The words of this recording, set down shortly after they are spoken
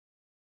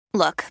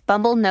Look,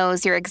 Bumble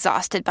knows you're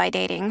exhausted by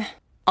dating.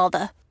 All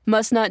the,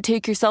 must not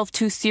take yourself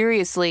too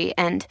seriously,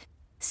 and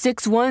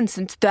 6'1"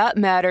 since that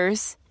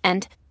matters.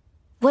 And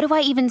what do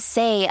I even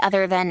say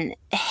other than,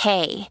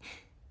 hey?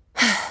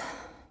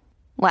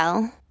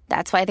 Well,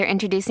 that's why they're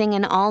introducing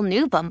an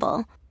all-new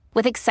Bumble,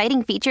 with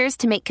exciting features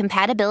to make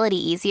compatibility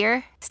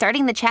easier,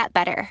 starting the chat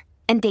better,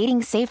 and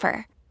dating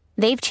safer.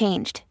 They've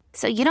changed,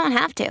 so you don't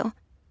have to.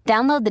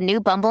 Download the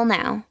new Bumble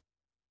now.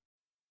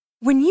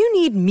 When you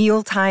need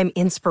mealtime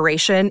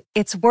inspiration,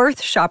 it's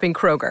worth shopping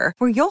Kroger,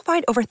 where you'll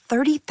find over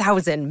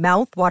 30,000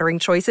 mouth-watering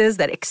choices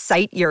that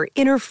excite your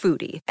inner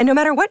foodie. And no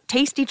matter what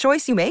tasty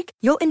choice you make,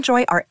 you'll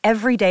enjoy our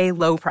everyday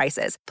low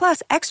prices,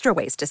 plus extra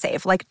ways to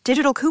save, like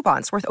digital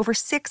coupons worth over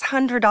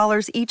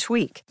 $600 each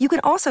week. You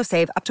can also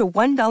save up to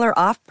 $1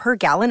 off per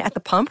gallon at the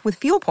pump with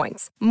fuel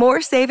points.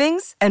 More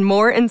savings and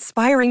more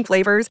inspiring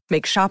flavors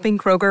make shopping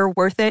Kroger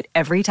worth it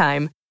every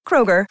time.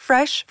 Kroger,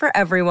 fresh for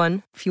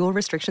everyone. Fuel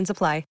restrictions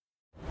apply.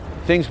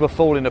 Things were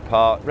falling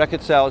apart,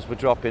 record sales were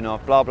dropping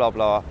off, blah, blah,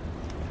 blah.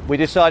 We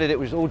decided it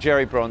was all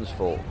Jerry Braun's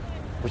fault,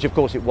 which of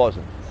course it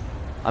wasn't.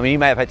 I mean, he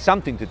may have had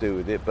something to do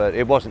with it, but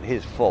it wasn't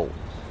his fault.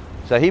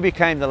 So he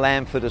became the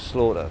lamb for the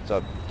slaughter.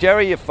 So,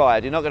 Jerry, you're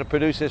fired. You're not going to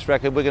produce this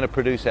record. We're going to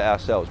produce it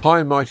ourselves. High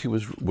and Mighty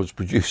was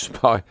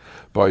produced by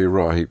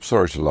Uriah Heep.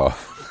 Sorry to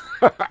laugh.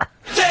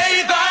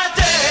 Day by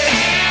day.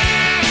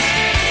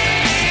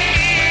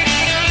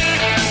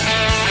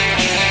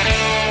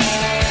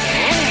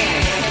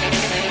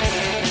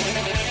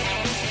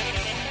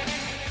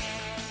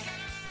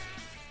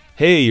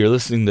 Hey, you're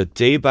listening to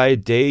Day by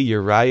Day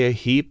Uriah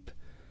Heep,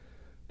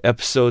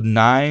 episode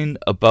 9,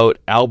 about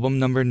album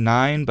number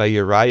 9 by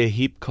Uriah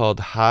Heep called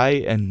High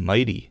and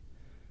Mighty.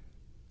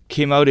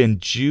 Came out in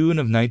June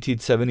of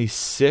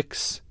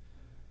 1976.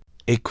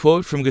 A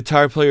quote from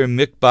guitar player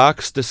Mick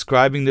Box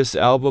describing this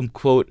album,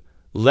 quote,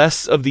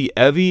 less of the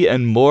heavy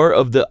and more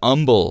of the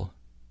humble.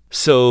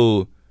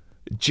 So,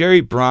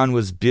 Jerry Braun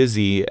was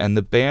busy and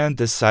the band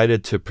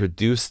decided to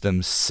produce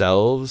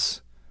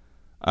themselves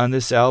on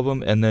this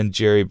album, and then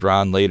Jerry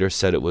Braun later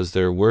said it was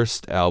their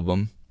worst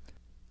album.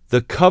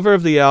 The cover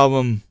of the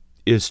album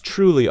is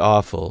truly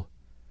awful.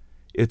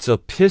 It's a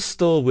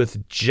pistol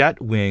with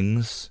jet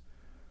wings,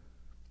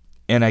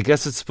 and I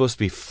guess it's supposed to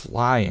be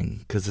flying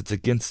because it's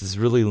against this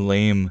really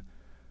lame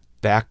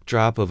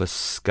backdrop of a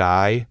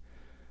sky.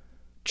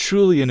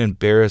 Truly an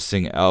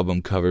embarrassing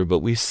album cover, but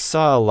we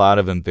saw a lot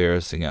of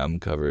embarrassing album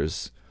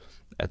covers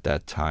at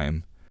that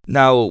time.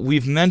 Now,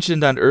 we've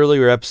mentioned on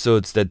earlier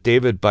episodes that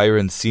David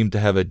Byron seemed to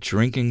have a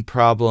drinking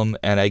problem,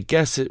 and I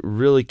guess it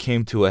really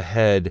came to a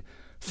head.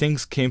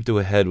 Things came to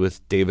a head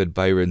with David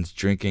Byron's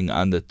drinking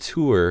on the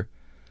tour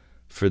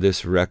for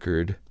this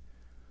record.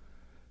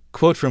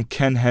 Quote from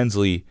Ken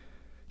Hensley,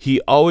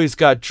 he always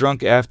got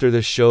drunk after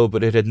the show,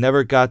 but it had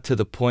never got to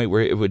the point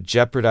where it would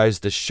jeopardize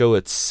the show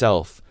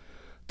itself.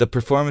 The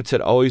performance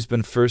had always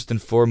been first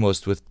and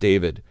foremost with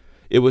David.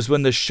 It was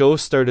when the show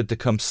started to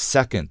come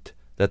second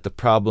that the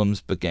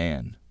problems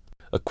began.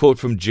 A quote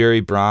from Jerry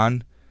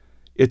Braun,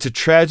 it's a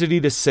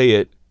tragedy to say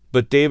it,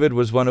 but David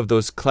was one of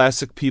those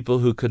classic people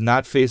who could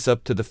not face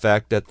up to the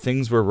fact that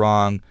things were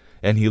wrong,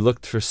 and he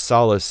looked for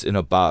solace in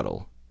a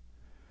bottle.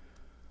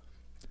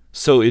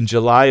 So in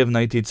July of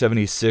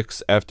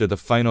 1976, after the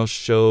final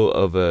show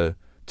of a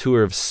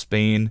tour of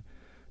Spain,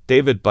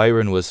 David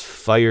Byron was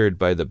fired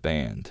by the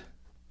band.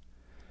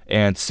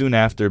 And soon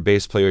after,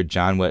 bass player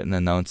John Wetton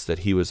announced that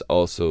he was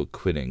also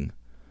quitting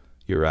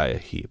Uriah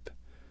Heep.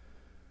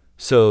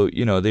 So,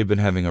 you know, they've been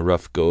having a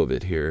rough go of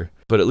it here.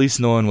 But at least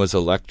no one was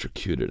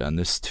electrocuted on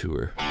this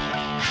tour.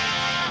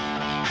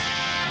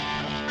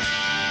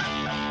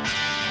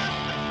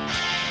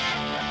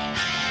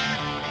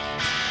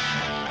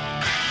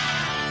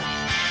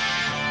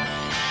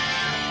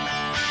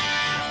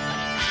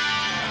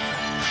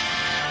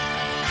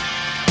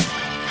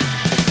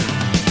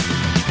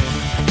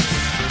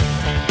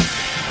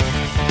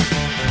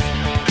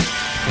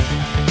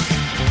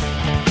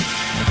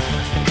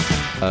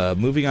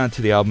 Moving on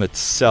to the album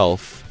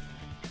itself,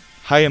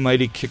 High and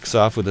Mighty kicks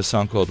off with a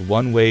song called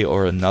One Way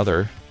or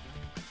Another.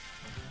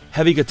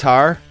 Heavy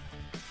guitar,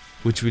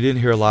 which we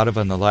didn't hear a lot of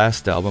on the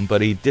last album,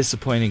 but a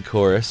disappointing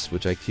chorus,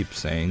 which I keep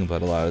saying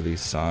about a lot of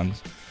these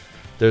songs.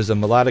 There's a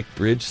melodic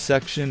bridge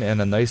section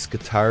and a nice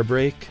guitar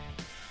break.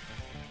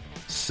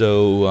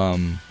 So,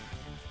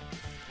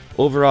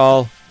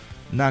 overall,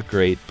 not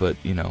great, but,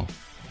 you know,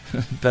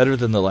 better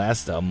than the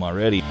last album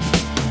already.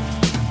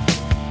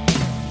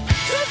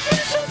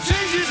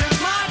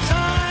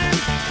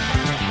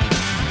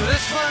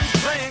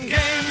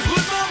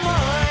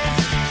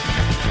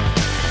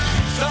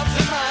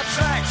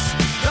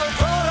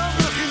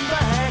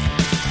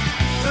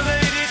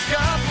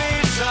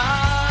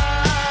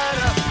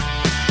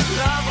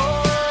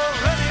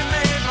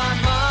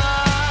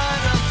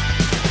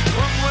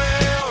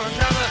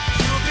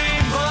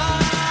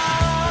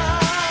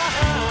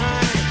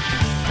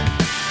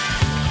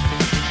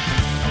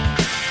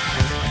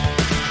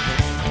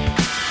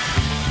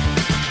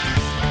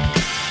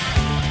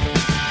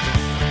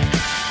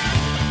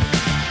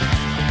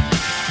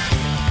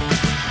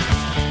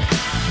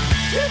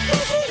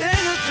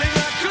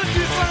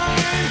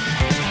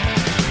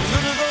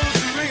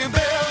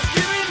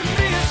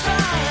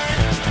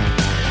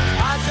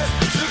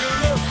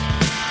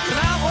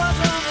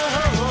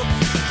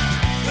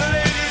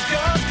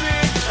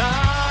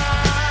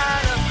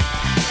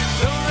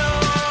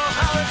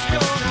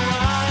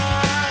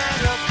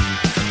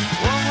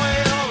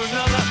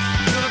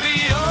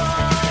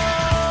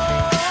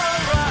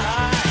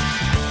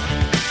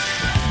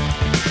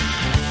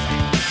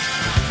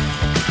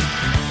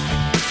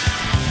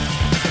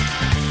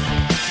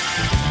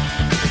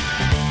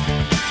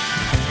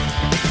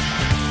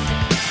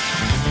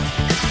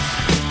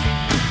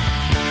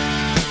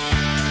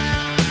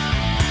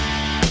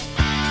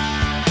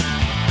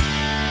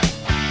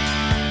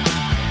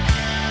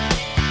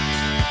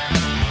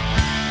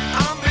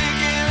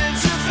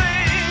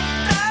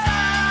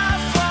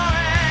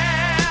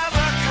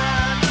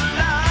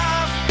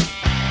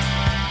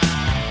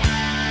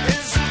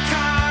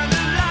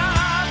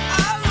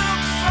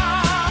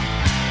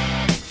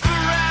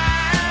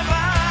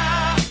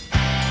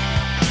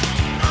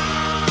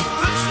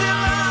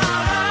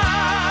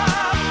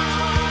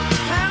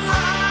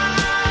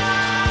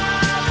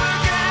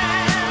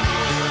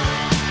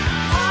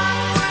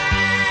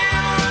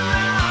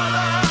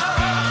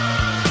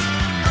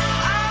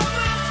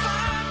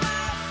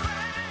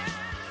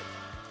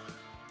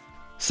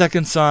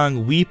 second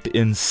song, Weep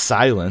in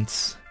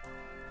Silence,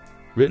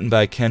 written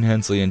by Ken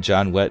Hensley and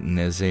John Wetton,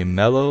 is a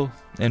mellow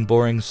and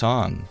boring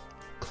song,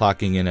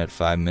 clocking in at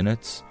 5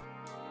 minutes.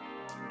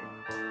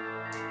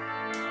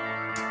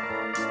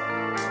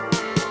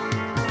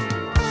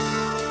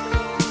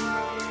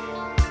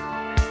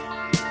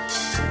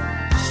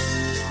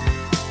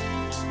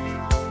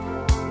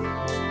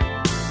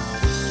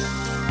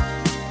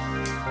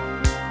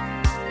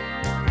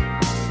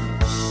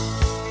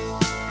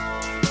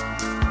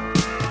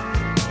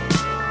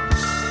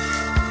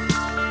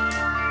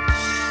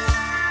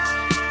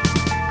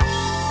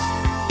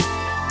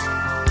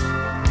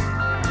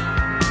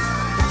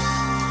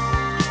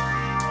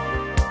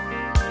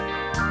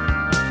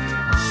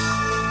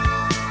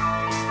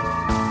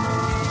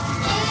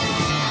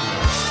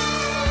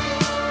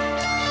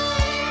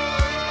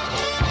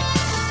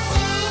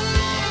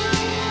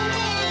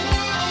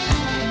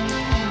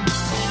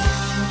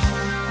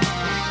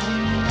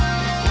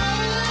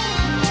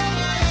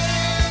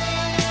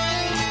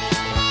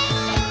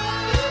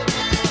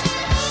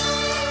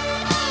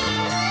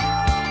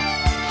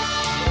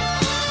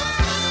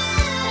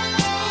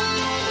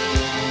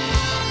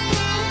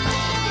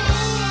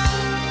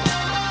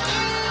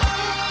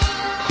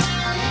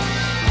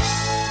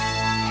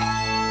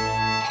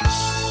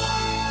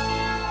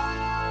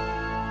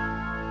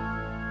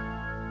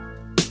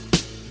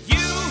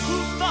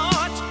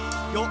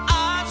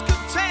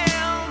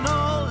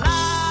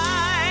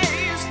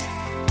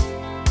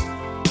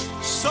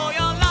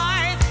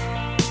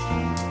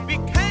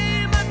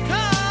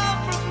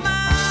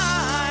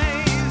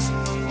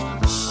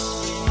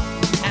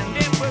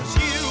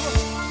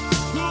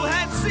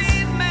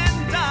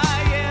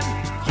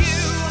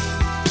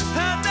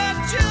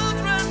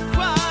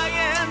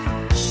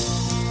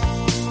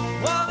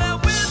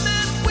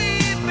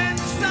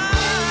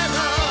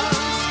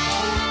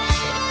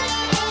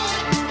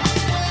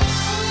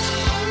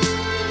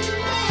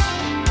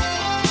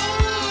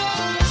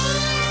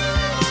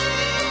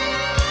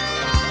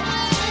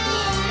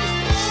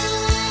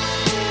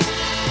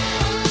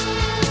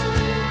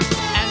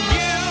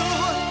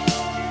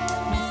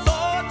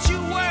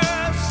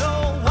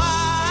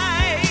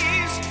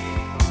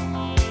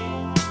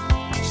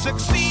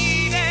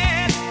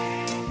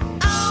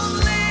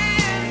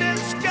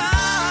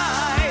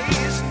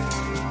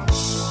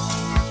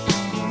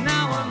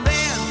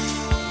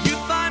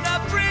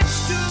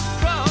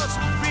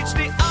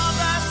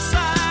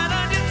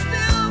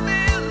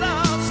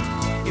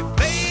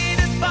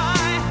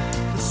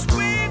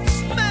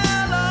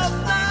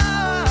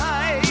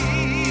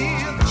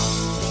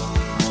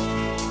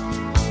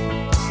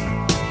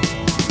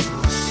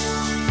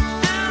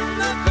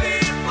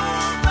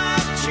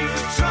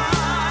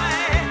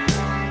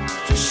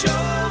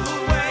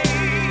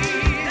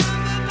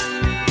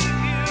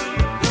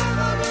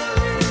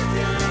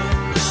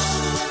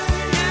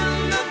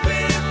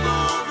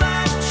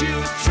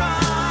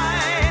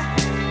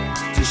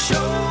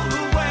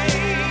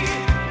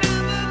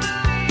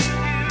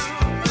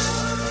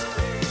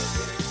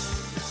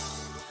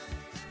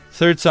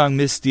 Third song,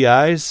 Misty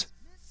Eyes.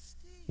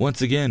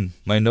 Once again,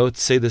 my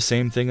notes say the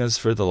same thing as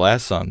for the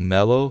last song,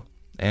 mellow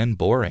and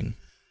boring.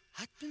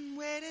 I've been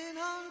waiting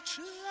on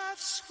true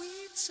love's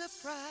sweet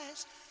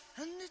surprise,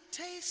 and it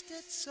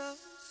tasted so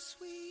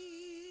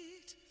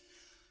sweet.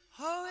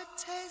 Oh, it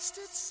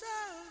tasted so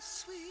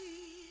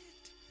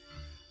sweet.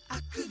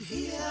 I could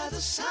hear the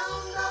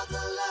sound of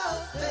the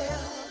love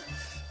bell,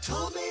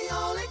 told me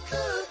all it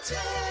could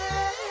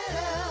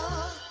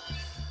tell.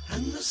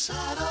 And the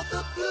sight of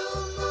the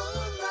blue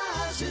moon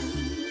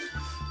rising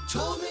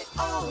told me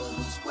all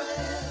was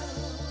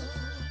well.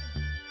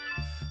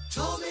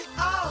 Told me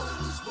all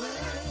was well.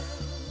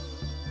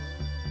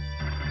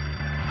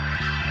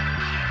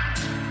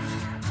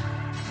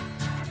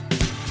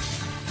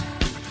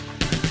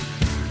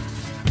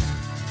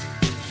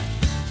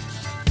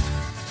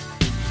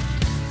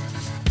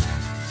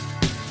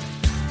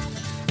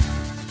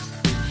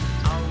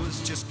 I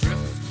was just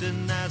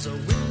drifting as a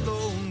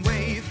wind-blown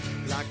wave,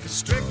 like a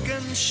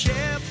stricken ship.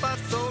 I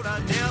thought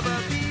I'd never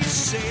be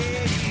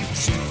saved.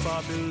 So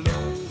far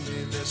below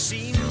me, there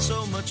seems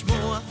so much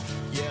more.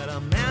 Yet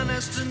a man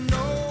has to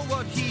know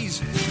what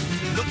he's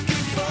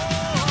looking for.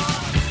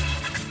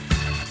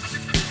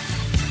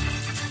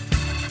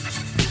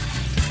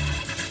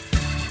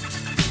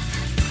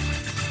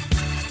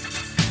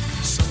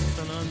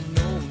 Something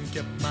unknown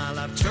kept my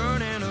life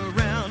turning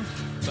around,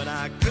 but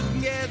I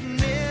couldn't get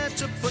near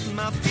to put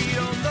my feet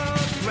on the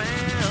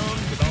ground.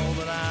 With all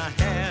that I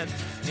had,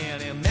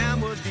 any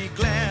man would be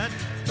glad,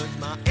 but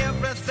my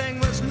everything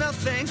was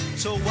nothing,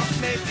 so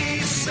what made me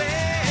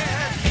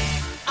sad?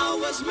 I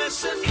was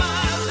missing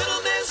my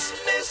little Miss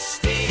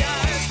Misty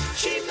Eyes.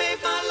 She made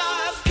my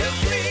life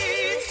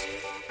complete.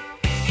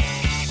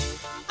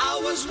 I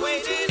was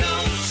waiting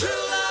on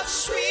true love's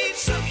sweet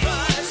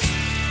surprise,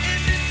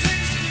 and it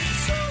tasted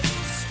so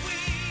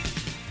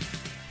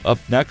sweet. Up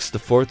next, the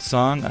fourth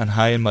song on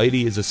High and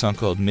Mighty is a song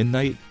called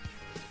Midnight.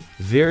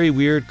 Very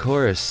weird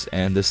chorus,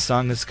 and this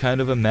song is kind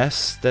of a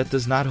mess that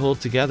does not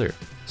hold together.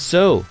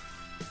 So,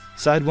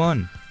 Side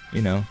 1,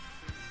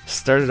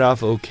 started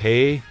off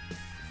okay,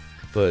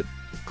 but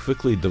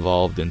quickly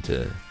devolved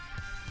into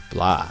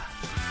blah.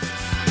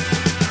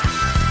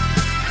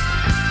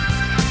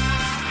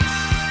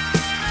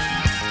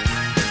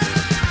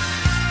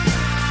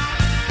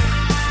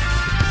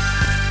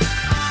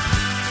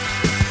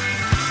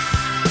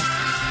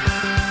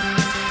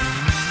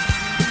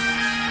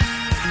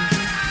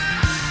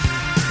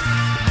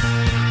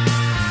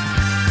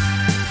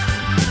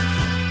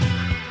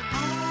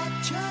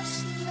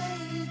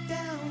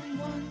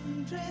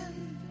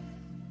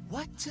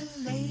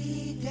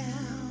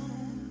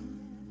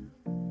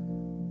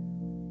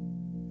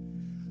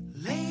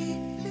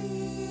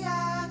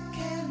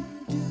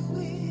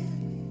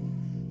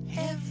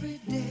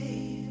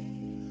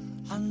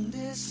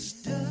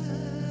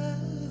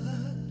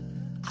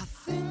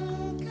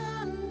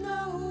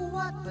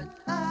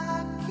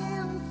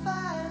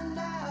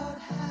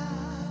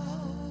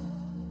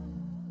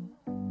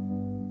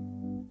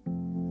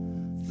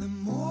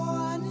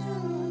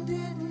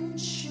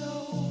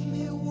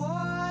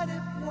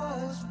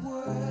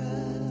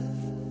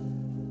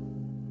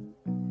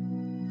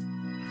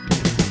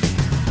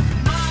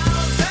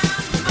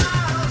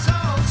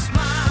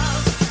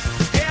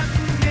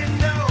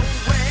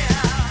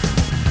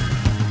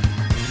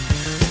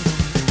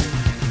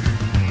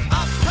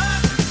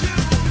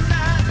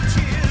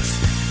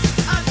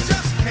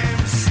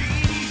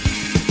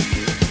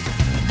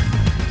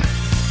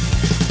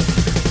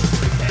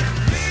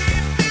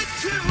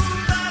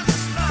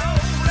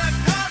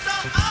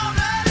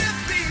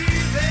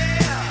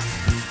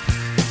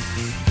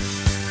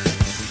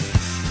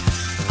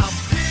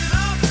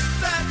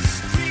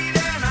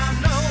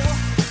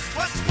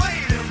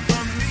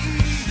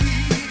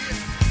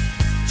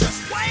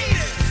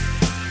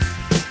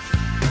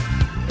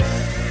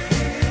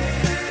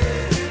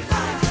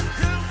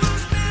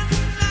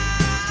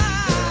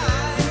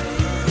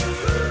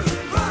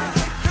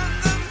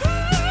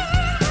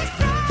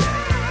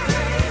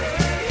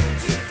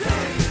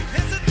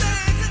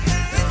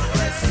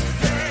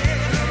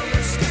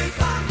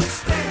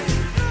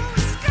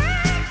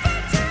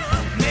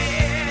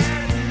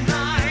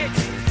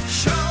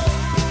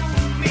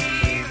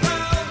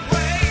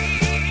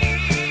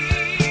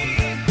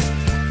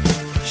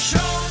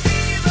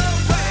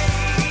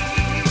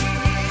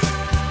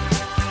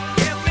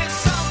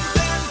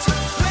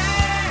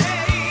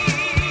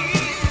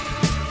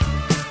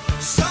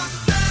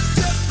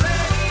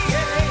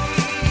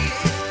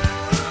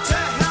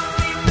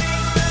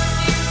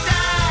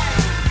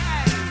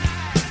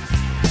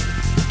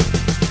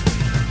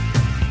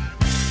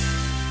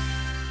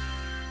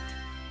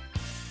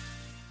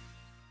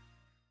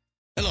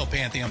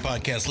 Pantheon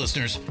podcast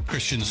listeners,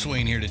 Christian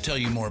Swain here to tell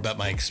you more about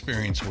my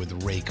experience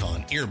with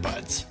Raycon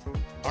earbuds.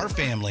 Our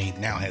family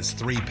now has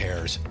 3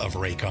 pairs of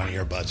Raycon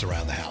earbuds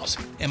around the house,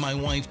 and my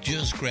wife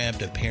just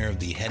grabbed a pair of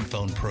the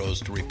Headphone Pros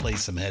to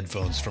replace some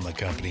headphones from a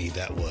company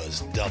that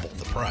was double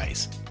the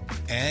price.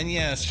 And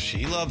yes,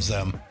 she loves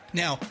them.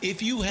 Now,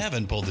 if you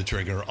haven't pulled the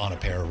trigger on a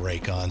pair of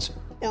Raycons,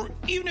 or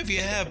even if you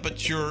have,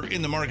 but you're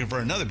in the market for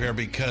another pair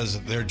because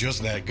they're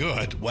just that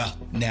good, well,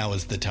 now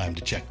is the time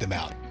to check them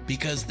out,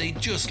 because they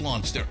just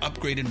launched their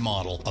upgraded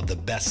model of the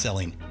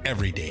best-selling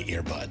everyday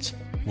earbuds.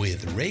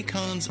 With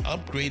Raycon's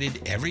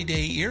upgraded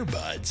everyday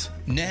earbuds,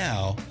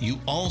 now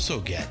you also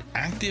get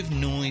active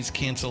noise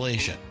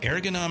cancellation,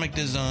 ergonomic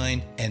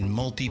design, and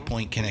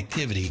multi-point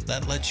connectivity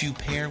that lets you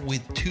pair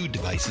with 2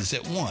 devices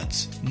at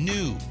once.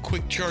 New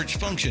quick charge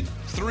function,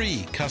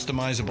 3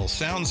 customizable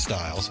sound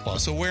styles,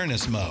 plus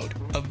awareness mode.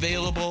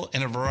 Available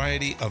in a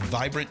variety of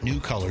vibrant new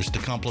colors to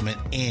complement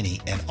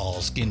any and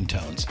all skin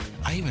tones.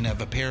 I even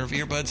have a pair of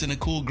earbuds in a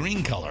cool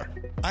green color.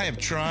 I have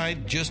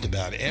tried just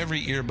about every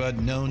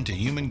earbud known to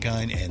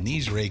humankind, and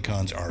these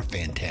Raycons are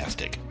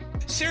fantastic.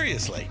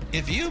 Seriously,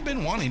 if you've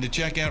been wanting to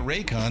check out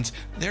Raycons,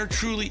 there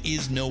truly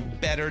is no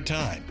better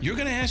time. You're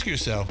going to ask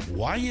yourself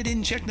why you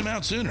didn't check them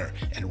out sooner,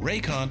 and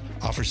Raycon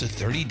offers a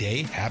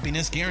 30-day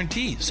happiness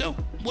guarantee. So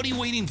what are you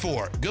waiting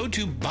for? Go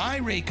to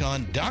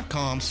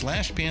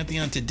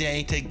buyraycon.com/Pantheon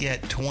today to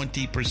get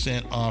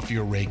 20% off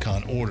your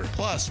Raycon order,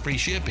 plus free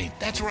shipping.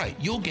 That's right,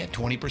 you'll get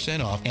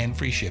 20% off and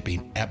free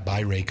shipping at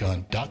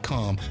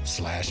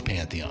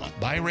buyraycon.com/Pantheon.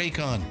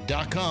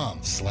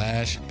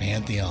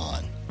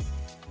 buyraycon.com/Pantheon.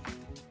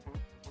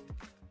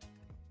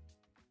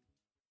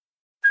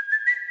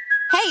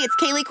 Hey, it's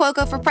Kaylee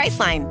Cuoco for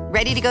Priceline.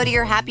 Ready to go to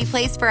your happy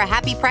place for a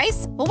happy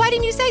price? Well, why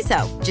didn't you say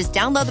so? Just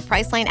download the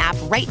Priceline app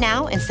right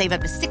now and save up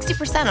to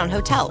 60% on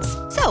hotels.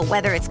 So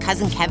whether it's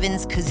Cousin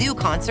Kevin's Kazoo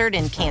Concert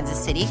in Kansas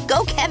City,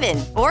 go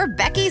Kevin, or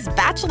Becky's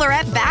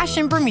Bachelorette Bash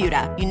in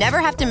Bermuda, you never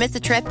have to miss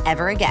a trip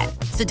ever again.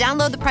 So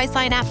download the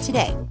Priceline app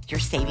today. Your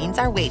savings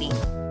are waiting.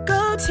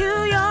 Go to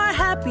your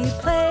happy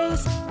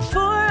place for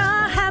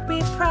a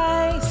happy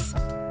price.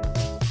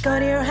 Go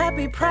to your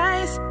happy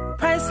price,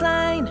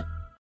 Priceline.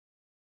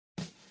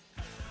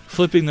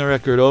 Flipping the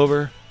record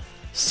over,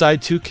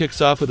 side 2 kicks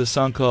off with a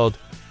song called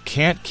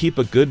Can't Keep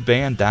a Good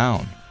Band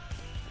Down.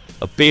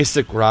 A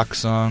basic rock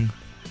song.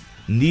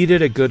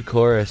 Needed a good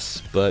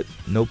chorus, but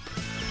nope.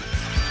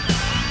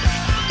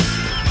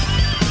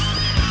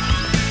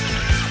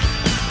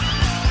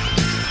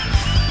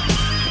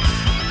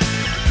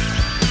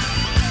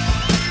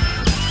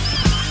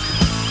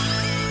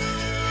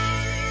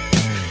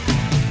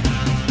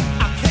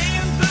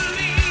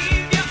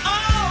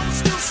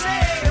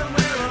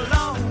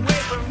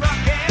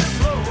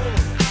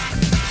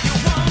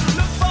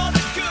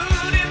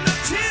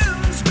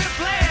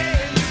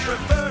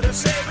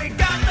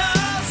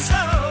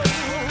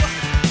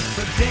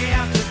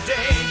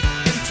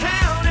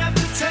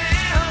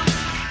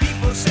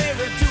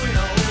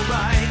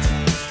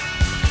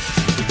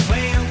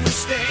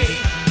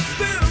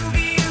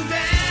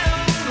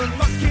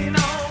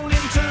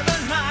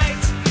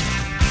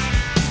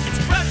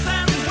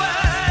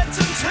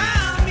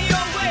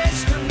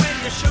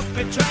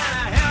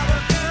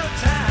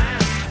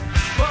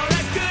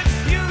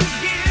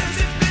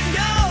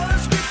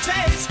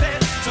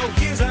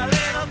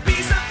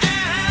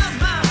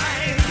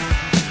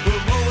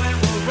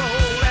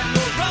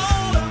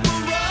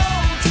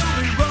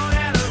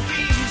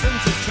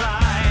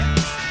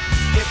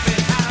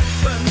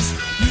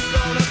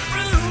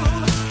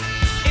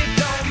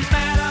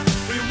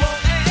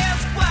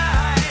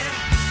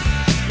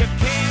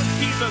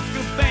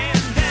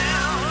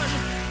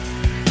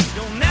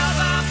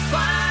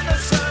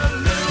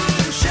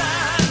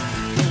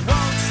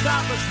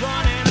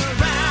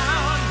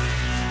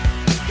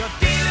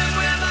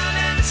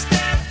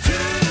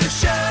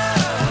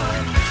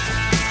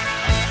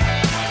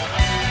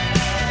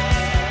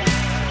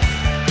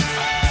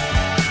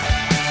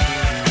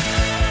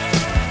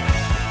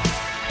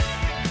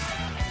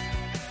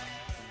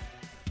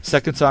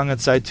 Second song on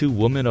side 2,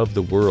 Woman of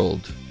the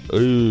World.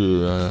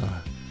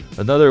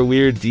 Another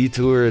weird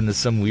detour into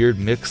some weird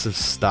mix of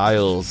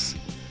styles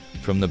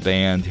from the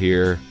band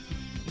here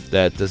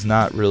that does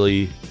not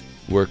really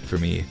work for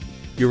me.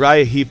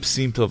 Uriah Heep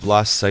seemed to have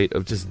lost sight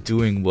of just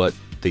doing what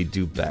they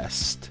do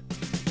best.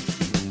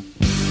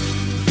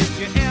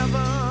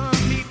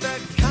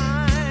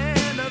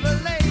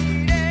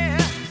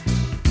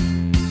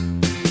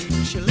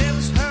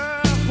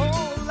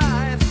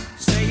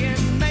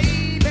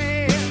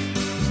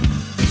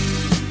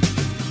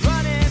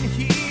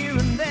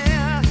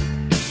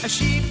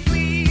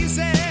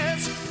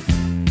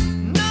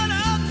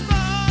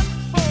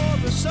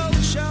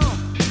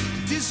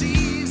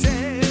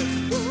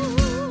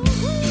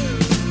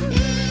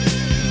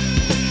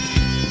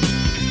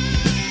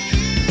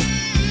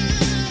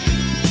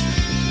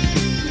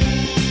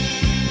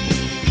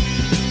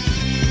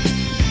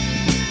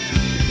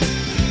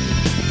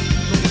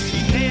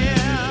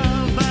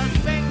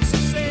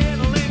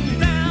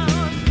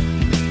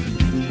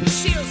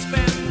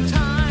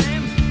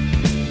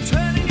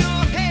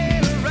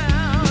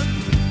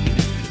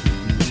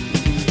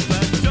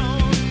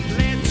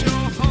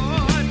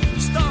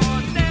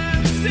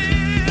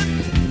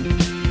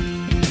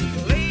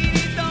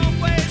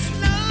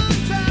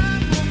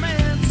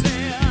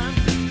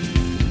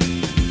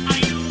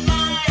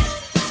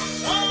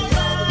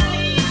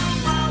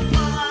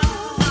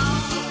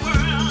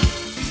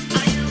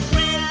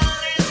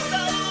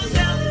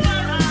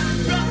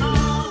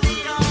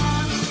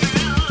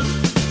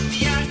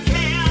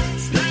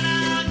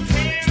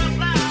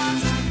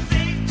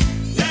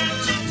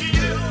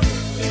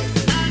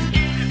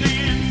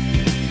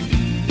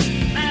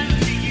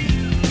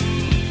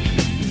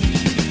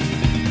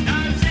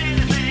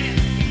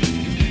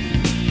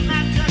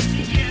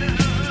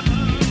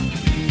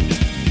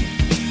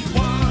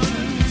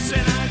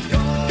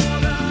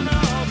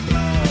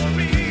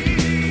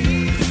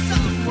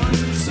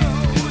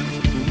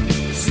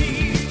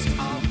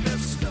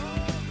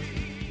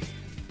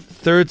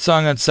 Third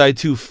song on side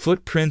 2,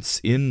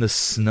 Footprints in the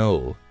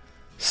Snow.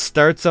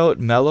 Starts out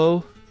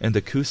mellow and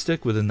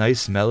acoustic with a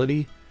nice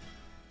melody.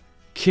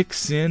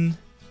 Kicks in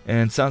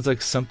and sounds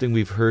like something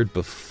we've heard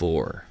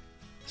before.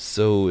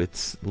 So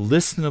it's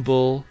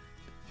listenable.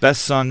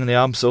 Best song on the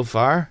album so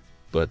far,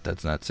 but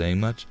that's not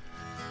saying much.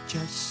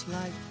 Just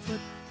like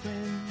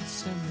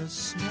footprints in the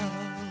snow.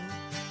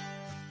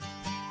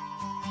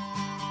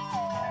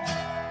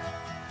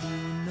 Who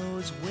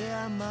knows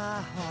where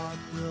my heart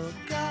will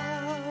go?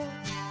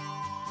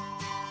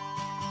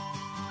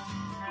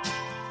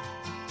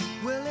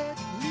 Will it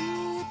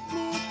lead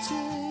me to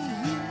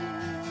you?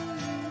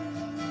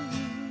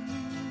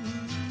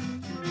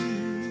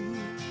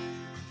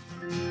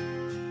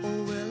 Or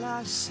will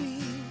I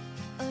see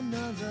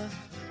another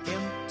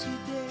empty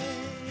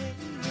day?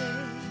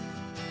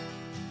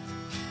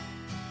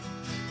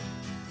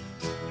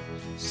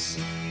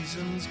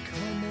 Seasons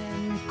come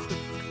and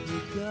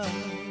quickly go.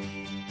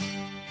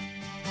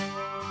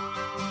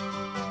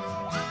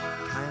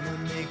 Kinda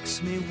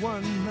makes me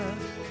wonder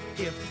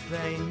if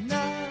they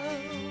know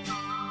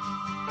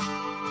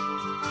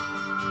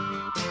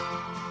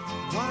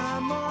why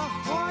my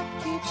heart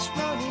keeps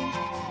running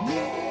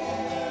near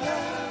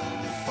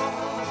and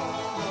far.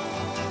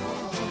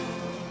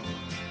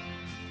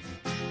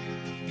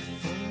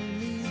 If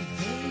only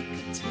they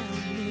could tell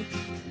me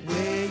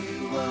where you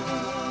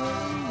are.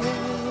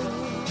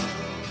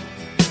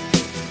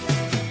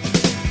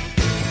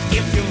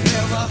 If you've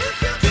never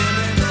been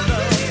in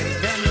love,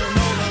 then you'll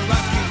know the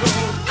rocky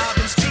road I've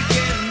been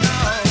speaking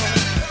of.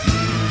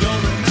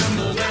 You'll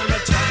remember when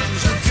the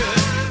times were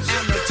good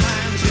and the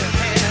times you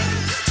had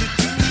to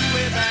do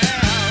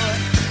without.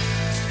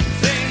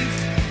 Think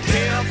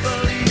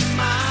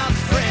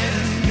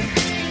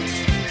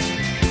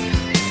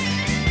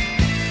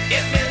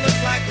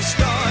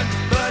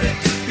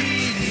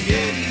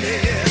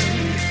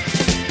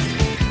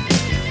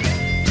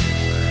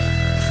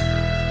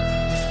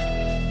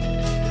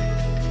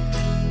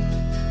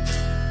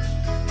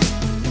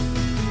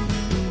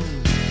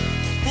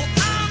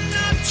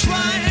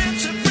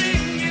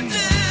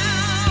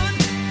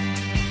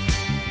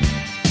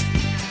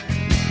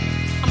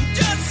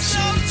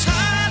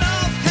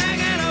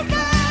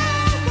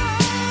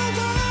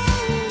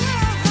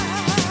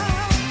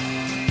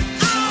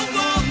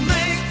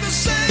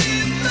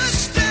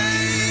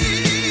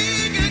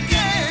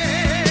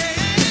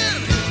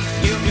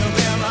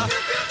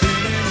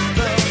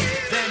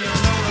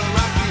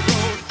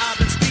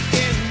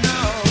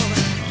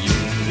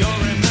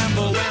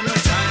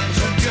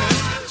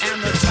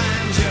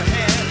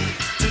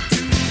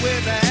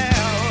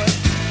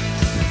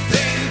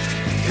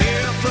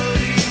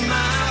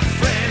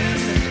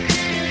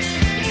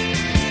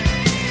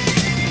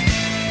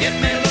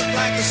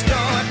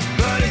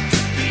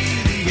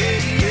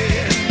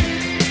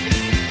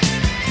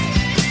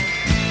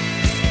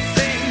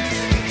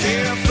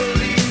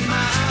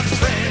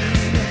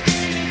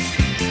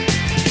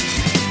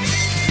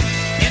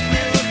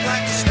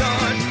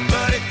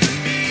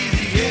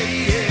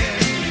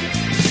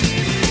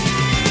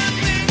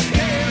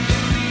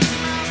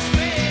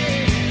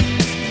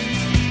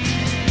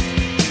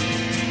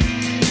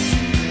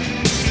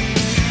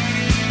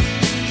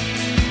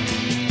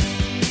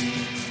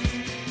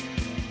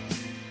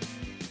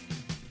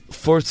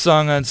Fourth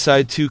song on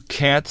side 2,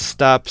 Can't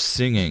Stop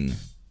Singing.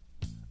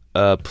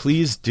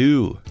 Please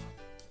do,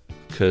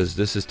 because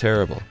this is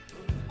terrible.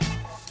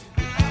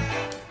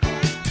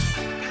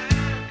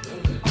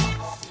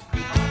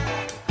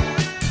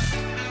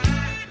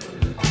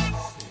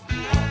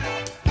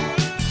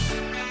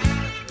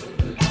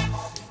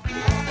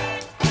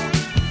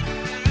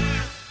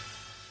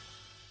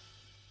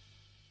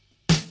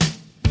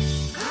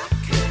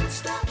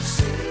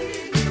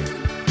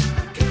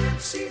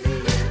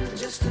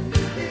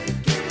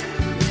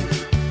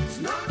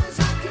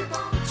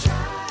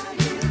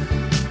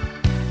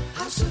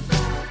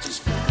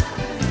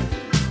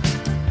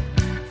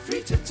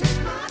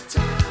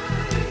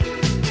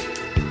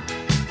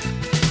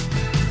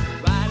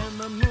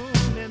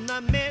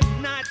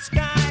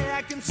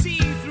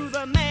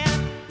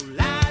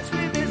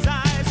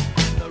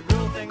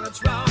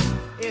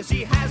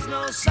 He has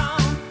no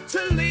song to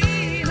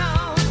lean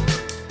on.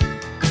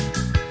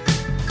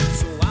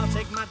 So I'll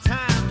take my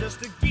time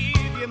just to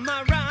give you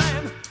my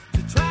rhyme,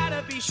 to try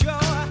to be sure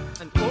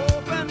and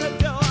open the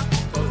door.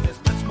 'Cause there's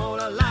much more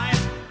to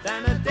life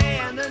than a day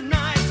and a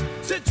night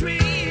to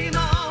dream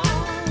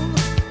on.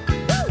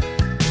 Woo!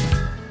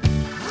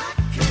 I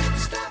can't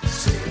stop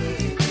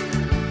singing.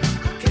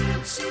 I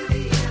can't see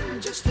the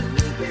end, just a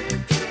new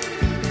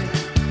beginning.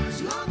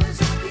 As long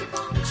as I keep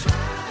on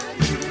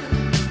trying,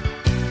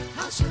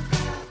 I'll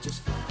survive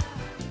just fine.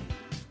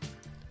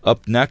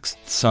 Up next,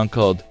 a song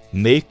called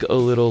Make a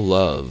Little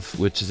Love,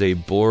 which is a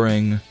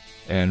boring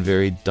and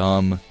very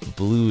dumb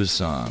blues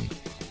song.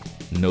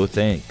 No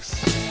thanks.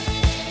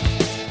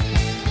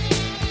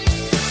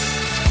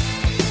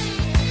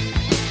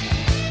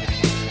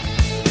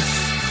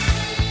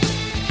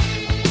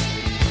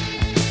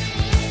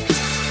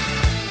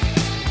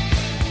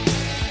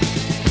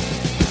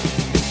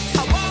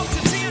 I walked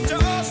into your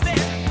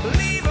doorstep,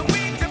 believing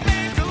we could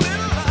make a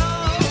little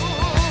love.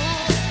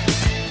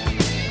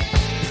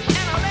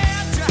 And I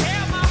let you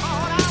have my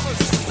heart. I was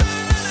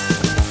selling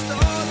out the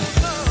store of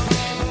love.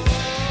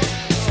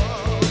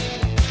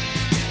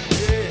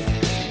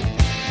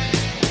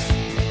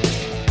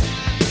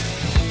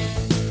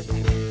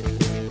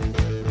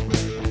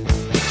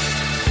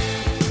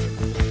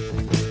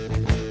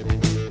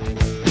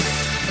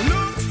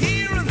 Looked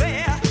here and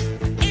there,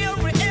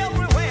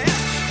 everywhere,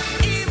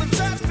 even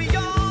touched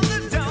beyond the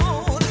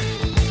dawn.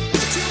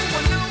 But you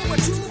were nowhere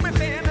to be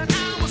found, and I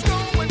was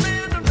going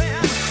round and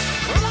round,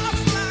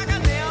 lost like I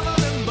never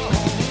been born.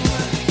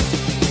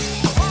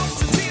 I walked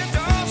into your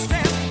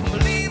doorstep,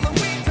 believing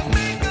we could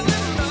make a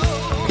little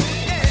love,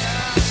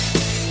 yeah.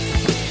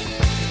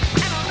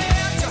 And I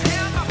let you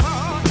have my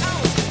heart. I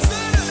was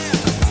sitting at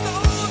the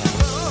store of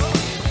love.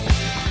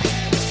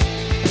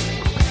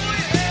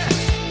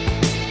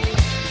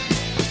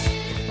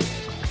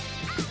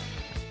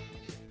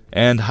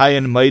 And High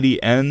and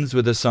Mighty ends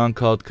with a song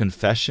called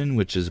Confession,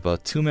 which is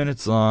about 2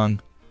 minutes long,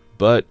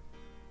 but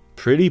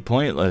pretty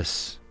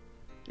pointless.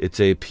 It's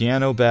a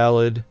piano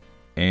ballad,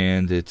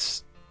 and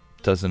it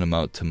doesn't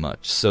amount to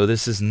much. So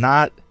this is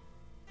not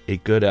a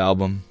good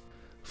album.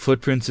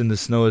 Footprints in the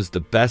Snow is the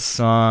best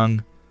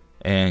song,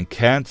 and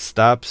Can't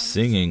Stop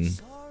Singing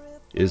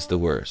is the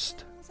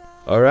worst.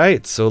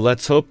 Alright, so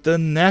let's hope the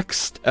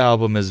next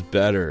album is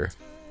better.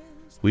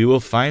 We will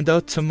find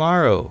out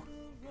tomorrow.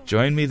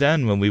 Join me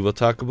then when we will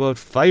talk about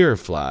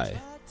Firefly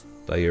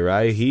by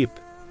Uriah Heep.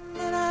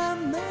 And I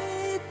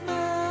made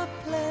my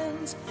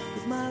plans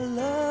with my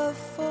love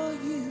for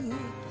you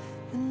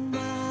in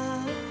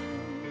mind.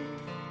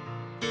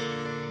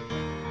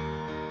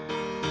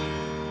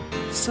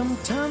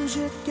 Sometimes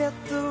you get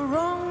the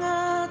wrong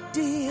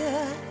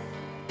idea,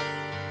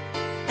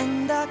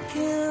 and I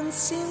can't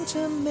seem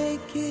to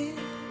make it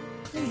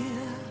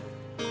clear.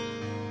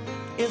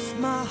 If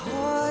my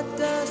heart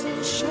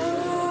doesn't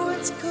show,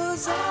 it's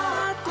 'cause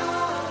I don't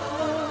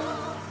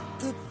know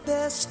the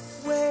best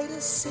way to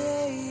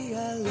say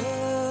I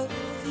love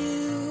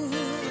you.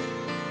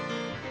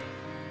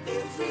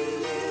 Every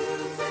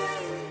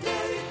living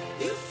day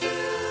you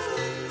fill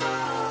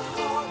my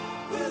heart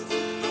with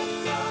the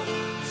breath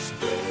of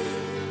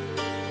spring,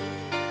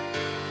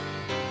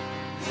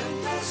 and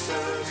I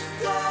search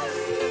the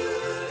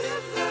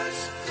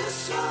universe for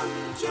some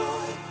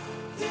joy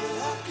that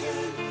I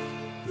can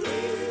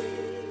bring.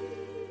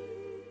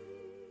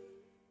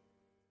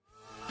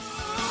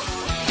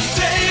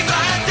 Day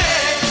by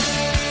day,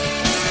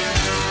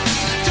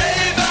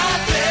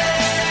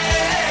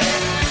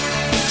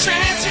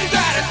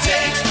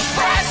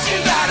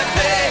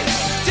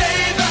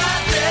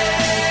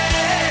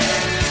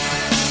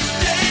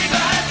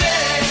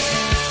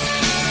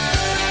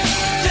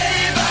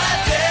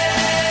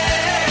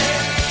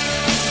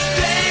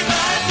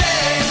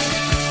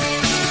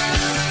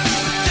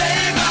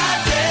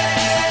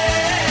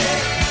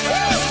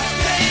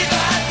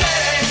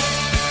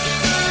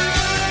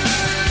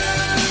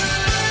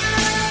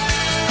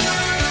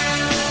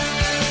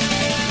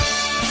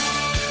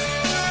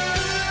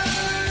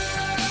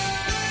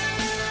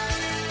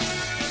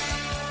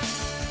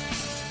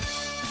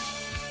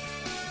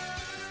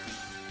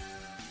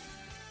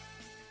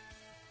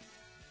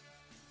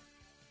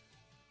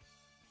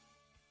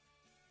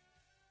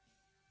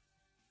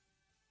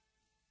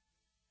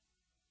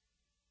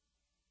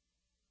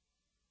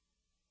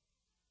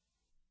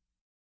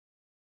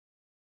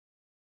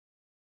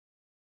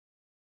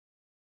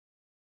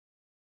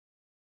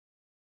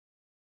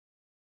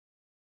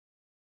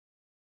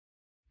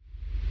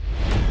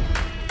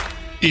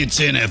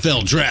 It's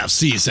NFL draft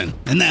season,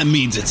 and that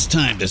means it's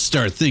time to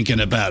start thinking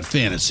about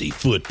fantasy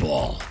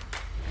football.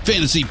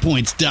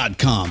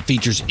 FantasyPoints.com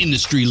features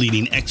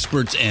industry-leading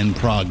experts and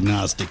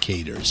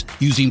prognosticators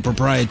using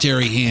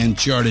proprietary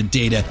hand-charted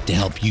data to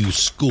help you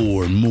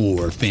score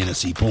more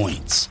fantasy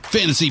points.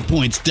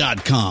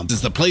 FantasyPoints.com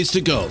is the place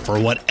to go for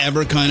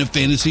whatever kind of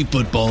fantasy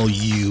football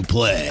you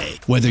play.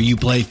 Whether you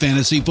play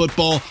fantasy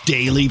football,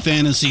 daily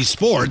fantasy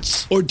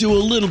sports, or do a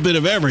little bit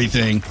of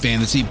everything,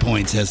 Fantasy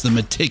Points has the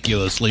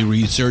meticulously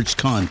researched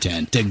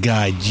content to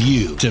guide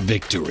you to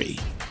victory.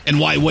 And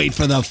why wait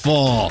for the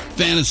fall?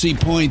 Fantasy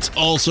Points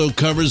also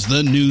covers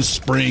the new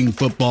spring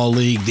football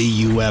league,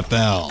 the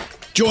UFL.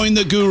 Join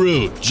the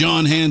guru,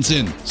 John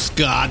Hansen,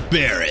 Scott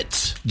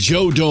Barrett,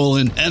 Joe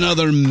Dolan, and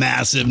other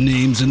massive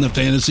names in the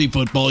fantasy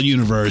football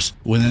universe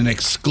with an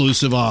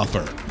exclusive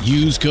offer.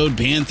 Use code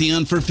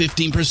Pantheon for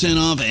 15%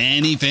 off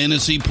any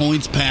Fantasy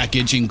Points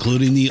package,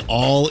 including the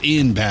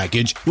all-in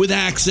package, with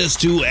access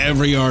to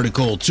every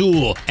article,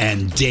 tool,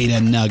 and data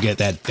nugget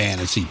that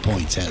Fantasy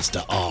Points has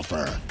to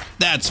offer.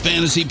 That's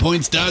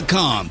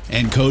FantasyPoints.com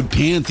and code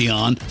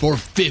Pantheon for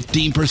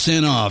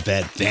 15% off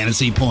at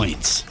Fantasy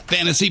Points.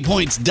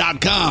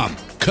 FantasyPoints.com,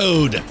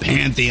 code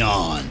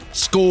Pantheon.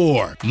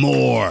 Score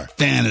more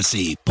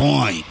fantasy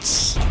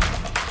points.